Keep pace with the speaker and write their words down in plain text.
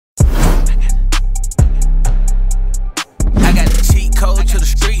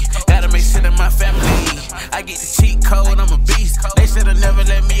I get the cheat code, I'm a beast. They should've never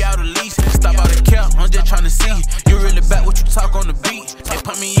let me out of lease. Stop all the cap, I'm just tryna see. You really back what you talk on the beat. They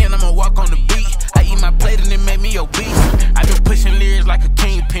put me in, I'ma walk on the beat. I eat my plate and it make me obese. I been pushing lyrics like a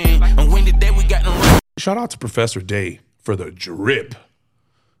kingpin. And when the day we got no. Shout out to Professor Day for the drip.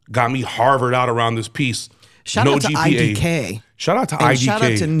 Got me Harvard out around this piece. Shout out to GPA. IDK. Shout out to and IDK. shout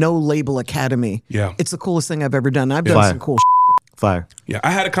out to No Label Academy. Yeah. It's the coolest thing I've ever done. I've done some cool Fire. Yeah,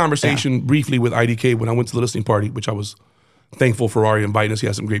 I had a conversation briefly with IDK when I went to the listening party, which I was thankful for Ari inviting us. He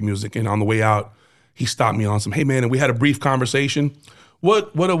had some great music. And on the way out, he stopped me on some, hey man, and we had a brief conversation.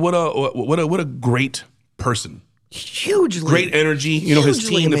 What a great person. Hugely. Great energy. You know, his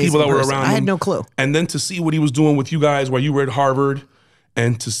team, the people that were around him. I had no clue. And then to see what he was doing with you guys while you were at Harvard,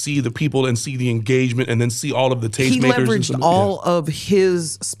 and to see the people and see the engagement and then see all of the tastemakers. He leveraged all of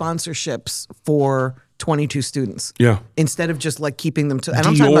his sponsorships for 22 students. Yeah. Instead of just like keeping them to, and Dior,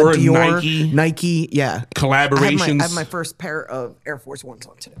 I'm talking about Dior, Nike, yeah. Collaborations. I have my first pair of Air Force Ones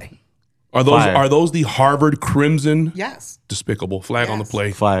on today. Are those the Harvard Crimson? Yes. Despicable. Flag on the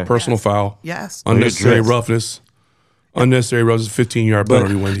play. Fire. Personal foul. Yes. Unnecessary roughness. Unnecessary roughness. 15-yard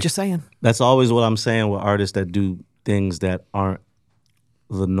penalty, Wendy. Just saying. That's always what I'm saying with artists that do things that aren't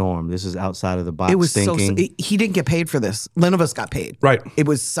the norm. This is outside of the box It was thinking. he didn't get paid for this. None of us got paid. Right. It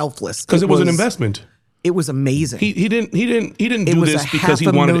was selfless. Because it was an investment. It was amazing. He didn't do It was this a because he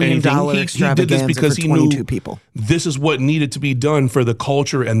wanted anything. $500,000 He did this because for he 22 knew people. This is what needed to be done for the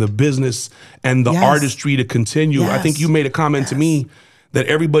culture and the business and the Yes. artistry to continue. I think Yes. you made a comment to me that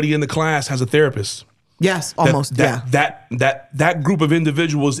everybody in the class has a therapist. Yes, almost. That group of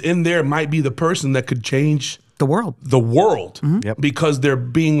individuals in there might be the person that could change the world. Because they're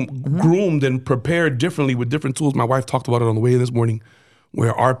being groomed and prepared differently with different tools. My wife talked about it on the way in this morning,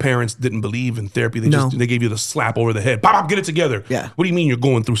 where our parents didn't believe in therapy. They gave you the slap over the head. Pop, get it together. Yeah. What do you mean you're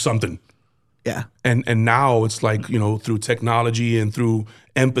going through something? Yeah. And now it's like, you know, through technology and through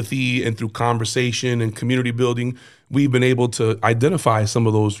empathy and through conversation and community building, we've been able to identify some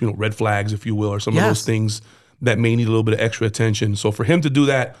of those, you know, red flags, if you will, or some of those things that may need a little bit of extra attention. So for him to do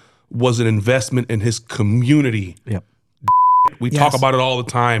that was an investment in his community. Yep. We talk about it all the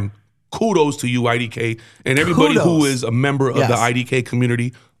time. Kudos to you, IDK, and everybody who is a member of the IDK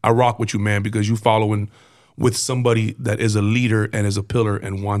community. I rock with you, man, because you following with somebody that is a leader and is a pillar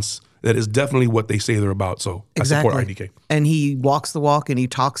and that is definitely what they say they're about. So I support IDK. And he walks the walk and he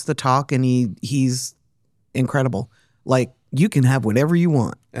talks the talk and he's incredible. Like, you can have whatever you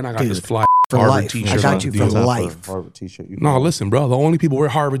want. And I got this fly for Harvard life. t-shirt. I got you for life. Harvard t-shirt. No, listen, bro. The only people wear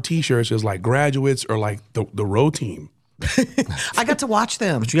Harvard t-shirts is like graduates or like the row team. I got to watch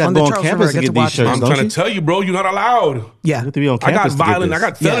them. But you got on to the go on Charles campus River. I to got get to these shirts, I'm don't trying you? to tell you, bro, you're not allowed. Yeah. You have to be on I campus got to get violent. I this.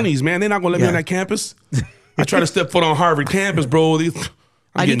 got felonies, man. They're not gonna let me on that campus. I try to step foot on Harvard campus, bro. I'm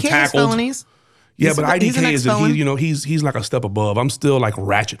getting IDK has tackled. felonies. Yeah, but he's an IDK is ex-felon. he's like a step above. I'm still like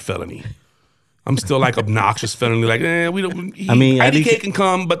ratchet felony. I'm still like obnoxious felony. Like, we don't. IDK can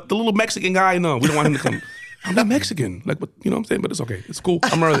come, but the little Mexican guy, no, we don't want him to come. I'm not Mexican, like, but you know what I'm saying. But it's okay. It's cool.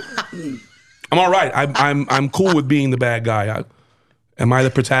 I'm all right. I'm cool with being the bad guy. Am I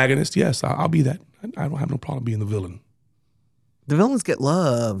the protagonist? Yes, I'll be that. I don't have no problem being the villain. The villains get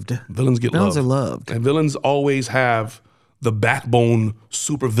loved. Villains are loved. And villains always have the backbone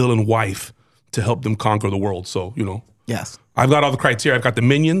super villain wife to help them conquer the world. So, you know. Yes. I've got all the criteria. I've got the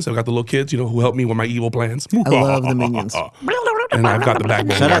minions. I've got the little kids, you know, who help me with my evil plans. I love the minions. And I've got the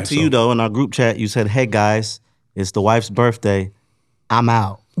backbone. Shout out to you, though. In our group chat, you said, hey, guys, it's the wife's birthday. I'm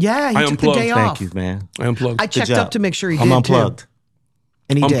out. Yeah, he I took unplugged. the day Thank off. you, man. I unplugged. I checked up to make sure he did, I'm unplugged. too.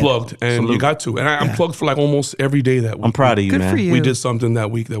 And he Unplugged. did. And Salute. you got to. And I unplugged for like almost every day that week. I'm proud of you, Good man. for you. We did something that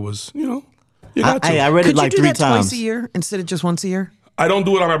week that was, you know, you got to. I read Could it like you do 3 that times. twice a year instead of just once a year? I don't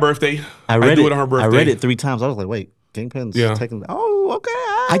do it on my birthday. I do it on her birthday. I read it 3 times. I was like, wait, Kingpin's taking. Oh, okay.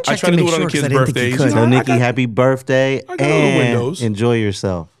 I checked try to to do make it on sure the because I kids' didn't think birthdays. you could. So, I Nikki, got- happy birthday. I got little and windows. enjoy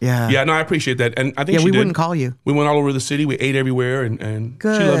yourself. Yeah. Yeah, no, I appreciate that. And I think Yeah, she we did. wouldn't call you. We went all over the city. We ate everywhere. And she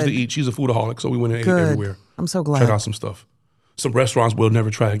loves to Good. eat. She's a foodaholic. So we went and ate Good. everywhere. I'm so glad. Check out some stuff. Some restaurants we'll never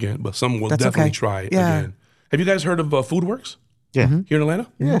try again, but some we'll That's definitely okay. try Yeah. again. Have you guys heard of Foodworks Yeah. here in Atlanta?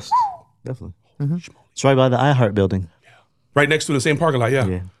 Yes. Definitely. It's right by the iHeart building. Right next to the same parking lot,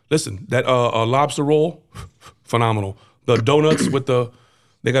 Yeah. Listen, that lobster roll, phenomenal. The donuts with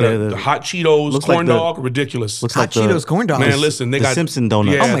they got the hot Cheetos, looks corn like the- dog, ridiculous. Looks Hot like the- Cheetos corn dogs. Man, listen, they the got Simpson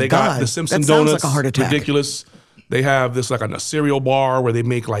donuts. Yeah, Oh my they got God. the Simpson That sounds donuts. like a heart attack. Ridiculous. They have this like a cereal bar where they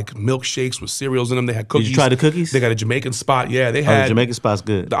make like milkshakes with cereals in them. They had cookies. Did you try the cookies? They got a Jamaican spot. Yeah, they Oh, the had Jamaican spot's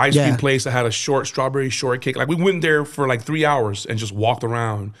good. the ice Yeah. cream place that had a strawberry shortcake. Like we went there for like 3 hours and just walked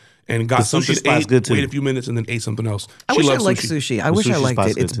around and got something, ate, good too. waited a few minutes, and then ate something else. I wish I liked sushi. I wish I liked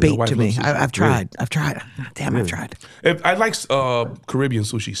it. It's bait to me. I've tried. Damn, I've tried. I like Caribbean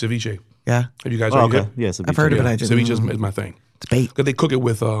sushi, ceviche. Yeah. Have you guys heard of it? Yeah, ceviche. I've heard of it. I just ceviche is my thing. It's bait. Because they cook it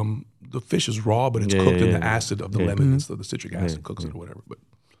with the fish is raw, but it's cooked in the acid of the lemon, so the citric acid cooks it or whatever. But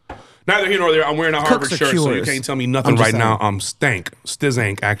neither here nor there. I'm wearing a Harvard shirt, so you can't tell me nothing right now. I'm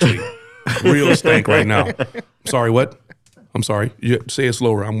stizank, actually. Real stank right now. Sorry, what? I'm sorry. You say it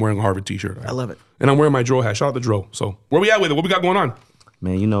slower. I'm wearing a Harvard t-shirt. I love it. And I'm wearing my Dro hat. Shout out to Dro. So where we at with it? What we got going on?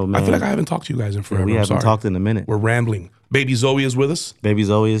 Man, you know, man. I feel like I haven't talked to you guys in forever. We haven't talked in a minute. We're rambling. Baby Zoe is with us. Baby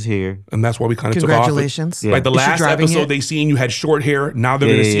Zoe is here. And that's why we kind of took off. Congratulations. Like the last episode, they seen you had short hair. Now they're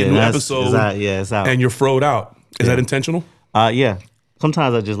going to see a new episode. It's out. And you're froed out. Is that intentional? Yeah.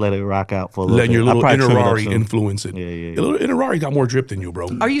 Sometimes I just let it rock out for a little bit. Letting your little Inarari influence it. Yeah. Your little Inarari got more drip than you, bro.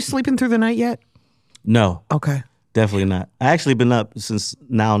 Are you sleeping through the night yet? No. Okay. Definitely not. I actually been up since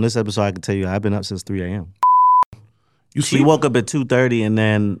now on this episode. I can tell you I've been up since 3 a.m. She woke up at 2:30 and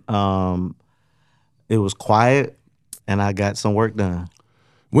then it was quiet and I got some work done.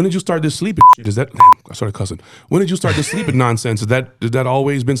 When did you start this sleeping shit? Is that I started cussing. When did you start this sleeping nonsense? Has that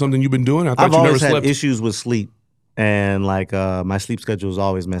always been something you've been doing? I thought I've you never always slept. had issues with sleep. And like my sleep schedule is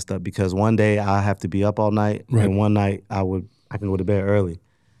always messed up because one day I have to be up all night and one night I can go to bed early.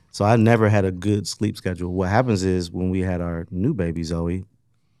 So I never had a good sleep schedule. What happens is when we had our new baby, Zoe,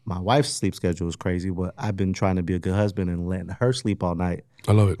 my wife's sleep schedule is crazy, but I've been trying to be a good husband and letting her sleep all night.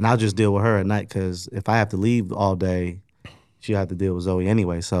 I love it. And I'll just deal with her at night because if I have to leave all day, she'll have to deal with Zoe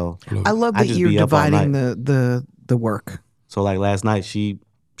anyway. So I love that you're dividing the work. So like last night, she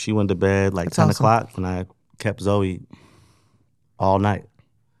went to bed like 10 o'clock and I kept Zoe all night.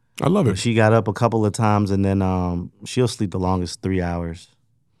 I love it. She got up a couple of times and then she'll sleep the longest 3 hours.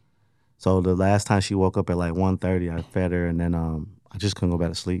 So the last time she woke up at like 1:30, I fed her and then I just couldn't go back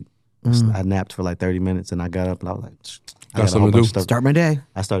to sleep. I napped for like 30 minutes and I got up and I was like, I got something to do. Start my day.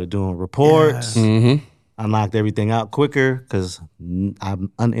 I started doing reports. I knocked everything out quicker because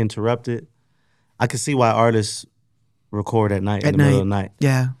I'm uninterrupted. I can see why artists record at night in the middle of the night.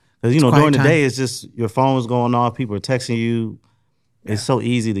 Yeah. Because, during the day, it's just your phone's going off, people are texting you. It's so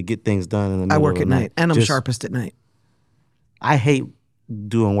easy to get things done in the middle of the night. I work at night, and I'm sharpest at night. I hate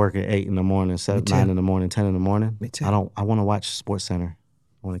doing work at 8 in the morning, 9 in the morning, 10 in the morning. Me too. I want to watch Sports Center.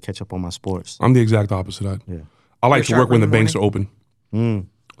 I want to catch up on my sports. I'm the exact opposite. I like to work when the banks are open.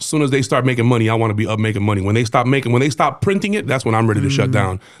 As soon as they start making money, I want to be up making money. When they stop printing it, that's when I'm ready to shut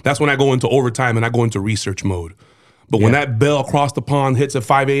down. That's when I go into overtime and I go into research mode. But when that bell across the pond hits at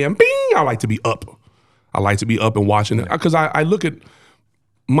 5 a.m., bing, I like to be up. I like to be up and watching it. Because I look at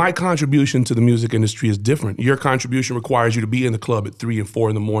my contribution to the music industry is different. Your contribution requires you to be in the club at 3 and 4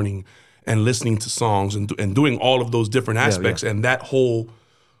 in the morning and listening to songs and doing all of those different aspects. And that whole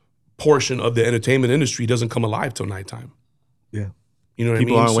portion of the entertainment industry doesn't come alive till nighttime. Yeah. You know what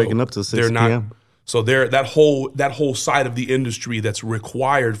People I mean? aren't waking up till 6 p.m. So that whole side of the industry that's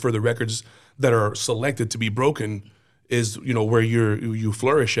required for the records that are selected to be broken is, where you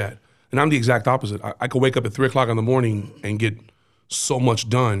flourish at. And I'm the exact opposite. I could wake up at 3 o'clock in the morning and get so much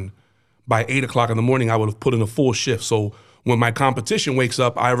done. By 8 o'clock in the morning, I would have put in a full shift. So when my competition wakes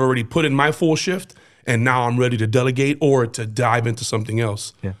up, I've already put in my full shift, and now I'm ready to delegate or to dive into something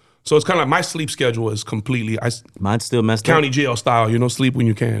else. Yeah. So it's kind of like my sleep schedule is completely mine's still messed county jail style. Sleep when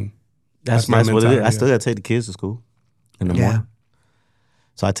you can. That's what it is. I still got to take the kids to school in the morning.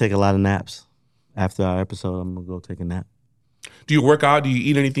 So I take a lot of naps. After our episode, I'm gonna go take a nap. Do you work out? Do you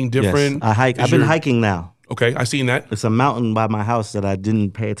eat anything different? Yes, I hike. I've been hiking now. Okay, I seen that. It's a mountain by my house that I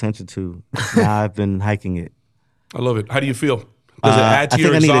didn't pay attention to. Now I've been hiking it. I love it. How do you feel? Does it add to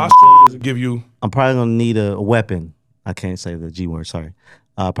your exhaustion? Does it give you? I'm probably gonna need a weapon. I can't say the G word. Sorry.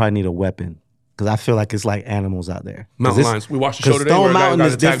 I probably need a weapon because I feel like it's like animals out there. Mountain lions. We watched the show today. Stone Mountain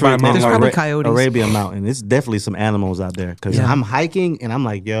is different than There's probably coyotes. Arabian Mountain. It's definitely some animals out there because I'm hiking and I'm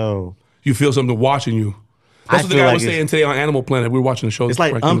like, yo. You feel something watching you. That's what the guy was saying today on Animal Planet. We were watching the show. It's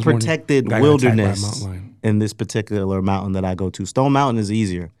like unprotected wilderness in this particular mountain that I go to. Stone Mountain is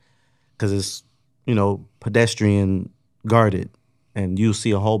easier because it's, pedestrian guarded and you see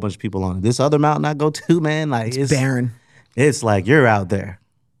a whole bunch of people on it. This other mountain I go to, man, like it's barren. It's like you're out there.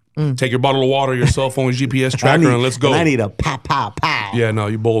 Take your bottle of water, your cell phone, GPS tracker, and let's go. I need a pow, pow, pow. Yeah, no,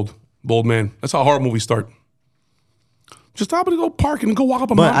 you bold man. That's how horror movies start. Just stop and go park and go walk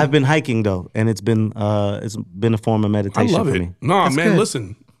up a mountain. But I've been hiking though, and it's been a form of meditation for me. No, man, good.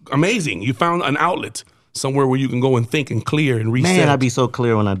 Listen, amazing. You found an outlet somewhere where you can go and think and clear and reset. Man, I be so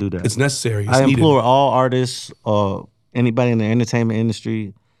clear when I do that. It's necessary. I implore all artists or anybody in the entertainment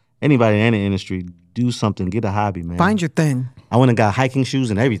industry, anybody in any industry, do something. Get a hobby, man. Find your thing. I went and got hiking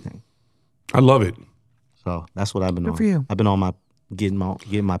shoes and everything. I love it. So that's what I've been on. Good for you. I've been on my getting my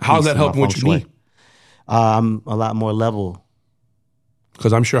peace. How's that helping with your knee? I'm a lot more level.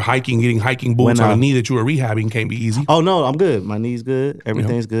 Because I'm sure getting hiking boots on a knee that you were rehabbing can't be easy. Oh no, I'm good. My knee's good.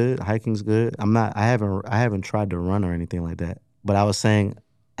 Everything's good. Hiking's good. I haven't tried to run or anything like that. But I was saying,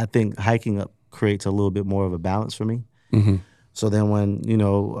 I think hiking up creates a little bit more of a balance for me. Mm-hmm. So then when, in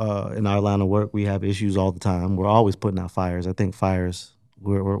our line of work, we have issues all the time. We're always putting out fires. I think fires,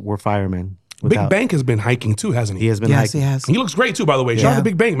 we're firemen. Big Bank has been hiking too, hasn't he? He has been hiking. He has. He looks great too, by the way. Shout out to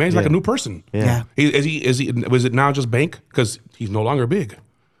Big Bank, man. He's like a new person. Yeah. Was it now just Bank? Because he's no longer big.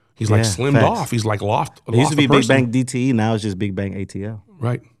 He's like slimmed off. He's like lost. It used to be Big Bank DTE. Now it's just Big Bank ATL.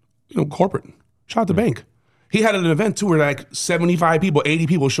 Right. Corporate. Shout out to Bank. He had an event too where like 75 people, 80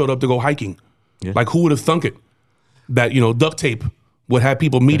 people showed up to go hiking. Yeah. Like who would have thunk it that, duct tape would have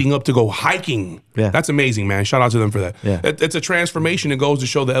people meeting up to go hiking. Yeah. That's amazing, man. Shout out to them for that. Yeah. It's a transformation. It goes to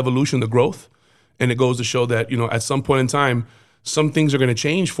show the evolution, the growth. And it goes to show that, at some point in time, some things are going to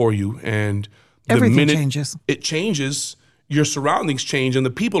change for you. And the everything changes. It changes, your surroundings change and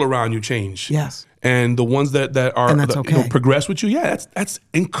the people around you change. Yes. And the ones that are progress with you, that's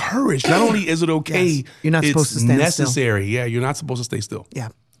encouraged. Not only is it okay, you're not supposed to stand necessary. still. Yeah, you're not supposed to stay still. Yeah.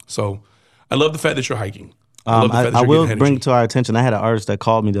 So I love the fact that you're hiking. I will bring to our attention, I had an artist that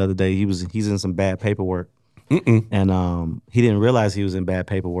called me the other day. He's in some bad paperwork. And he didn't realize he was in bad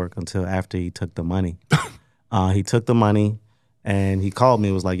paperwork until after he took the money. He took the money and he called me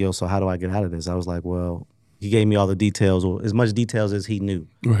and was like, yo, so how do I get out of this? I was like, well, he gave me all the details, or as much details as he knew.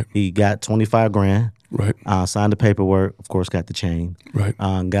 Right. He got $25,000. Right. Signed the paperwork, of course, got the chain. Right.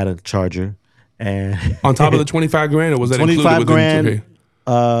 Got a charger. And on top of the $25,000, or was that included with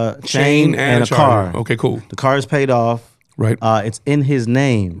 $25,000, chain and a car. Okay, cool. The car is paid off. Right. It's in his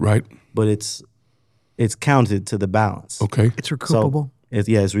name. Right. But it's counted to the balance. Okay. It's recoupable. So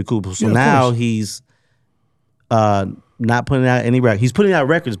it's recoupable. So now he's not putting out any records. He's putting out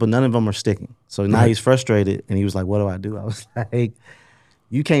records, but none of them are sticking. So now he's frustrated, and he was like, what do I do? I was like,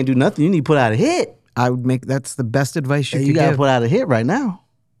 you can't do nothing. You need to put out a hit. That's the best advice you could give. You got to put out a hit right now.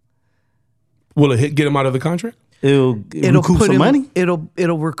 Will a hit get him out of the contract? It'll recoup some money.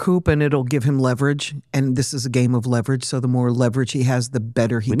 It'll recoup, and it'll give him leverage. And this is a game of leverage. So the more leverage he has, the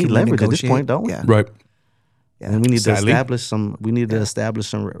better he can negotiate. We need leverage at this point, don't we? Yeah. Right. Yeah. And we need to establish some. We need to establish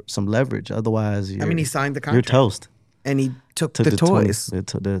some leverage. Otherwise, he signed the contract. You're toast. And he took the toys.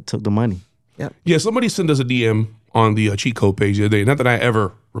 Took the money. Yep. Yeah. Somebody sent us a DM on the cheat code page the other day. Not that I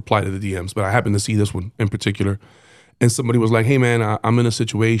ever reply to the DMs, but I happened to see this one in particular. And somebody was like, "Hey, man, I'm in a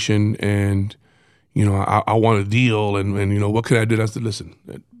situation and." I want a deal and what can I do? I said, listen,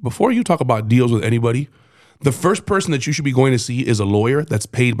 before you talk about deals with anybody, the first person that you should be going to see is a lawyer that's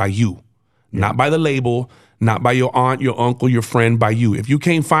paid by you, not by the label, not by your aunt, your uncle, your friend, by you. If you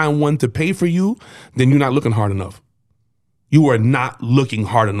can't find one to pay for you, then you're not looking hard enough. You are not looking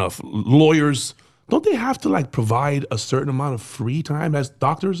hard enough. Lawyers, don't they have to provide a certain amount of free time as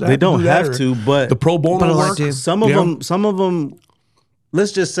doctors? They don't have to, but the pro bono work. Some of them,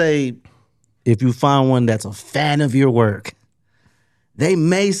 let's just say, if you find one that's a fan of your work, they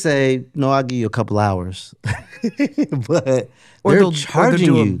may say, no, I'll give you a couple hours. But they'll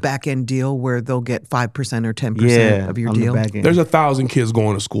do a back-end deal where they'll get 5% or 10% of your deal. There's 1,000 kids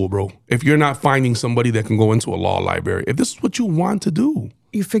going to school, bro. If you're not finding somebody that can go into a law library, if this is what you want to do,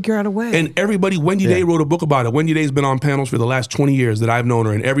 you figure out a way. And everybody, Wendy Day wrote a book about it. Wendy Day's been on panels for the last 20 years that I've known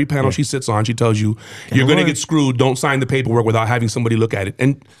her. And every panel she sits on, she tells you, you're going to get screwed. Don't sign the paperwork without having somebody look at it.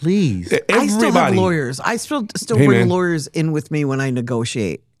 And please, I still have lawyers. I still bring lawyers in with me when I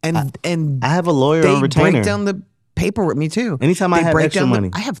negotiate. And I have a lawyer on retainer. They break down the paperwork. Me too. Anytime I have extra money,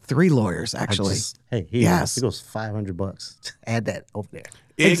 I have 3 lawyers actually. Here goes $500. Add that over there.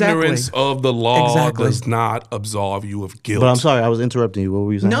 Ignorance of the law does not absolve you of guilt. But I'm sorry, I was interrupting you. What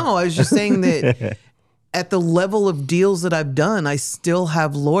were you saying? No, I was just saying that at the level of deals that I've done, I still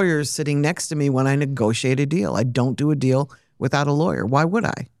have lawyers sitting next to me when I negotiate a deal. I don't do a deal without a lawyer. Why would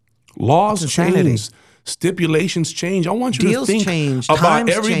I? Laws change. Stipulations change. I want you to think about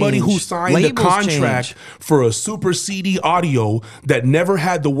everybody who signed a contract for a super CD audio that never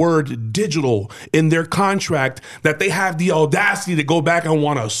had the word digital in their contract, that they have the audacity to go back and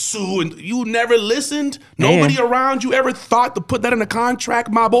want to sue, and you never listened. Nobody around you ever thought to put that in a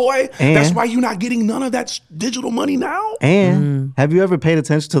contract, my boy. That's why you're not getting none of that digital money now. And have you ever paid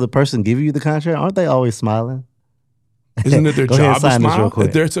attention to the person giving you the contract? Aren't they always smiling? Isn't it their job to smile?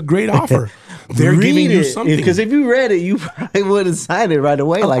 It's a great offer. They're giving you something. Because if you read it, you probably wouldn't sign it right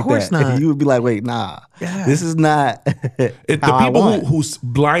away like that. Of course not. You would be like, wait, nah, this is not the people who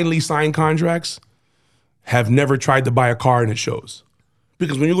blindly sign contracts have never tried to buy a car, and it shows.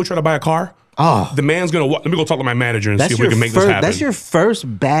 Because when you go try to buy a car, the man's gonna let me go talk to my manager and see if we can make this happen. That's your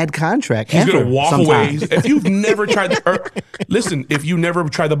first bad contract. He's gonna walk away. If you've never tried listen, if you never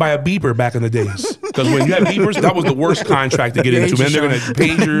tried to buy a beeper back in the days, because when you had beepers, that was the worst contract to get into. Man, they're gonna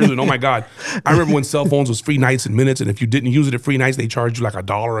pagers and oh my God. I remember when cell phones was free nights and minutes, and if you didn't use it at free nights, they charged you like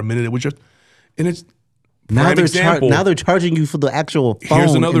 $1 a minute. It was just, and it's now they're charging you for the actual phone.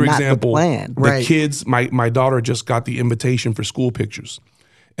 Here's another example. The kids, my daughter just got the invitation for school pictures.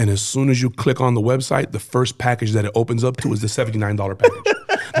 And as soon as you click on the website, the first package that it opens up to is the $79 package.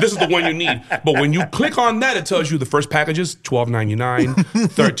 This is the one you need. But when you click on that, it tells you the first package is $12.99,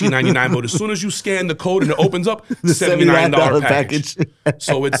 $13.99. But as soon as you scan the code and it opens up, the $79 package.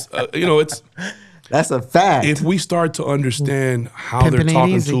 So it's, it's... That's a fact. If we start to understand how they're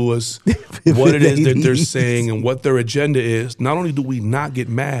talking to us, what it is that they're saying and what their agenda is, not only do we not get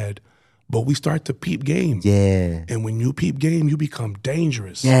mad, but we start to peep game. Yeah. And when you peep game, you become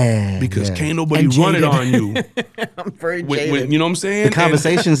dangerous. Yeah. Because can't nobody run it on you. I'm very jaded. You know what I'm saying? The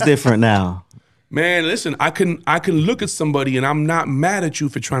conversation's different now. Man, listen, I can look at somebody and I'm not mad at you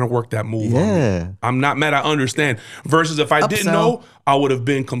for trying to work that move on me. I'm not mad, I understand. Versus if I didn't know, I would have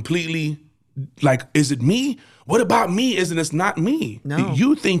been completely like, is it me? What about me? It's not me. No.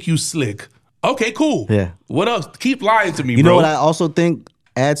 You think you slick. Okay, cool. Yeah. What else? Keep lying to me, bro. You know what I also think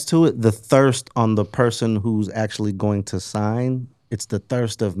adds to it? The thirst on the person who's actually going to sign. It's the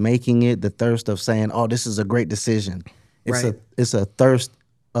thirst of making it, the thirst of saying, oh, this is a great decision. It's a thirst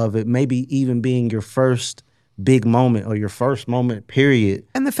of it maybe even being your first big moment or your first moment, period.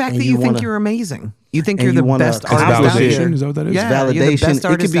 And the fact that you think you're amazing. You think you're the best artist out here. Is that what that is? Yeah, validation. You're the best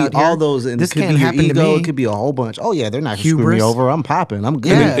it could be all those. And this it could can't be your happen ego. to me. It could be a whole bunch. Oh yeah, they're not going to screw me over. I'm popping. I'm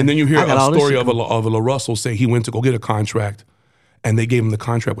good. Yeah. And then you hear a story of a La Russell say he went to go get a contract and they gave him the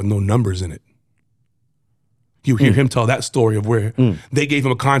contract with no numbers in it. You hear him tell that story of where they gave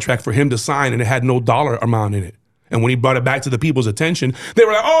him a contract for him to sign and it had no dollar amount in it. And when he brought it back to the people's attention, they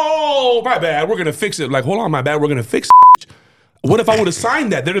were like, oh, my bad, we're going to fix it. Like, hold on, my bad, we're going to fix it. What if I would have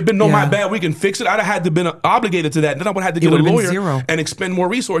signed that? There'd have been no, my bad, we can fix it. I'd have had to been obligated to that. Then I would have had to get a lawyer and expend more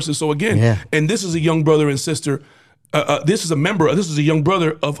resources. So again, and this is a young brother and sister. This is a young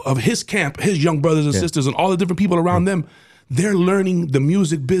brother of his camp, his young brothers and sisters and all the different people around them. They're learning the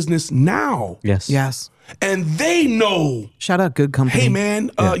music business now. Yes. And they know. Shout out Good Company. Hey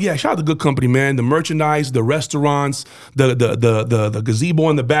man, shout out to Good Company, man. The merchandise, the restaurants, the gazebo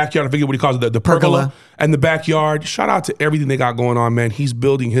in the backyard. I forget what he calls it, the pergola and the backyard. Shout out to everything they got going on, man. He's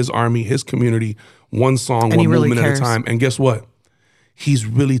building his army, his community, one song, one movement at a time. And guess what? He's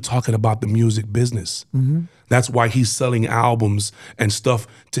really talking about the music business. That's why he's selling albums and stuff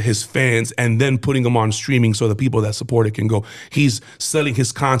to his fans and then putting them on streaming so the people that support it can go. He's selling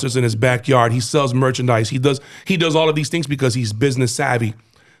his concerts in his backyard. He sells merchandise. He does all of these things because he's business savvy.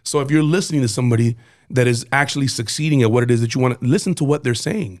 So if you're listening to somebody that is actually succeeding at what it is that you want to listen to what they're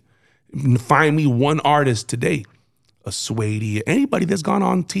saying, find me one artist today, a Suede, anybody that's gone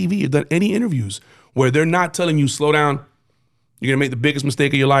on TV or done any interviews where they're not telling you slow down. You're going to make the biggest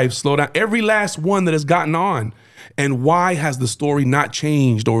mistake of your life. Slow down. Every last one that has gotten on. And why has the story not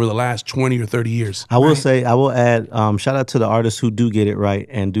changed over the last 20 or 30 years? I will add, shout out to the artists who do get it right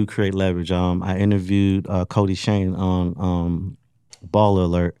and do create leverage. I interviewed Cody Shane on Baller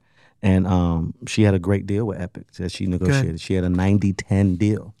Alert, and she had a great deal with Epic that she negotiated. Good. She had a 90-10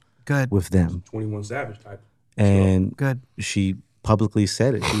 deal with them. 21 Savage type. And she publicly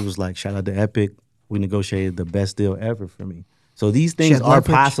said it. She was like, shout out to Epic. We negotiated the best deal ever for me. So these things are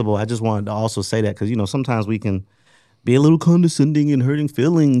possible. I just wanted to also say that because, sometimes we can be a little condescending and hurting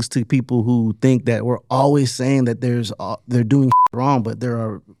feelings to people who think that we're always saying that they're doing wrong. But there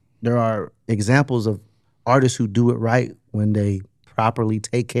are examples of artists who do it right when they properly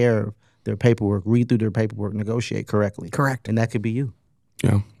take care of their paperwork, read through their paperwork, negotiate correctly. Correct. And that could be you.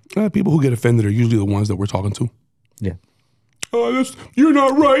 Yeah. People who get offended are usually the ones that we're talking to. Yeah. You're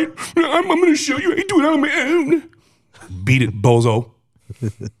not right. I'm going to show you. I ain't doing it on my own. Beat it, bozo.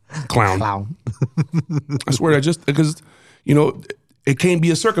 Clown. I swear that because, it can't be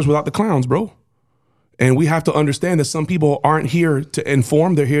a circus without the clowns, bro. And we have to understand that some people aren't here to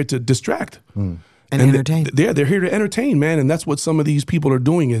inform, they're here to distract. And entertain. They're here to entertain, man. And that's what some of these people are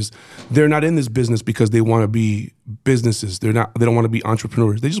doing is they're not in this business because they want to be businesses. They don't want to be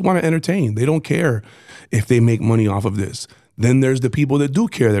entrepreneurs. They just want to entertain. They don't care if they make money off of this. Then there's the people that do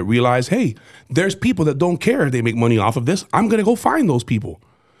care that realize, hey, there's people that don't care if they make money off of this. I'm going to go find those people.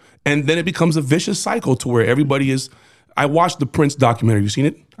 And then it becomes a vicious cycle to where everybody is. I watched the Prince documentary. You seen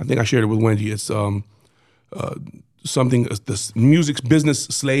it? I think I shared it with Wendy. It's something, this music's business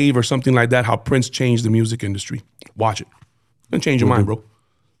slave or something like that, how Prince changed the music industry. Watch it. Don't change your mind, bro.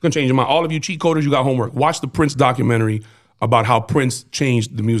 Gonna change your mind. All of you cheat coders, you got homework. Watch the Prince documentary about how Prince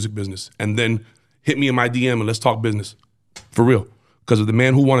changed the music business, and then hit me in my DM and let's talk business. For real. Because of the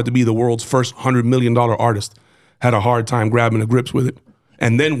man who wanted to be the world's first $100 million artist had a hard time grabbing the grips with it,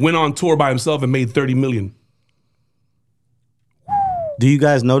 and then went on tour by himself and made $30 million. Do you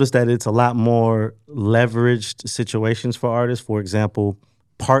guys notice that it's a lot more leveraged situations for artists? For example,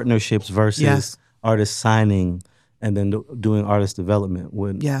 partnerships versus artist signing and then doing artist development.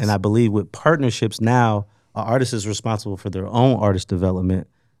 And I believe with partnerships now, an artist is responsible for their own artist development.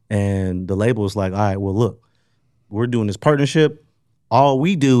 And the label is like, all right, well, look, we're doing this partnership. All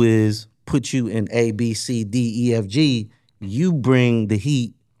we do is put you in A, B, C, D, E, F, G. You bring the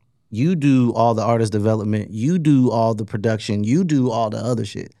heat. You do all the artist development. You do all the production. You do all the other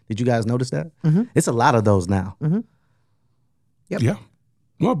shit. Did you guys notice that? Mm-hmm. It's a lot of those now. Mm-hmm. Yep. Yeah.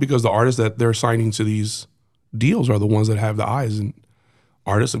 Well, because the artists that they're signing to these deals are the ones that have the eyes, and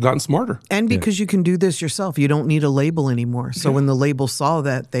artists have gotten smarter. And because you can do this yourself, you don't need a label anymore. So when the label saw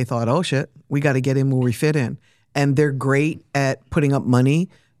that, they thought, oh shit, we got to get in where we fit in. And they're great at putting up money.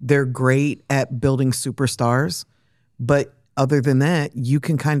 They're great at building superstars. But other than that, you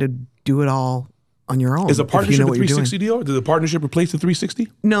can kind of do it all on your own. Is a partnership a 360 deal? Did the partnership replace the 360?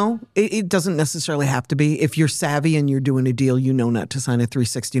 No, it doesn't necessarily have to be. If you're savvy and you're doing a deal, you know not to sign a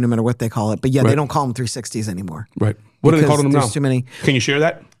 360 no matter what they call it. But they don't call them 360s anymore. Right. What do they call them now? There's too many. Can you share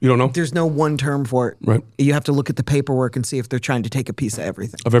that? You don't know? There's no one term for it. Right. You have to look at the paperwork and see if they're trying to take a piece of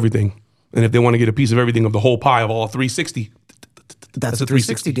everything. Of everything. And if they want to get a piece of everything of the whole pie of all 360, that's a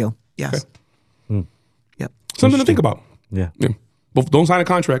 360 deal. Yes. Okay. Yep. Something to think about. Yeah. Don't sign a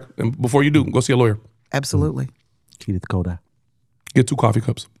contract, and before you do, go see a lawyer. Absolutely. Key to the Kodak. Get 2 coffee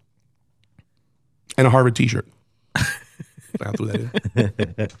cups and a Harvard T-shirt. I threw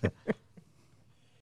that in.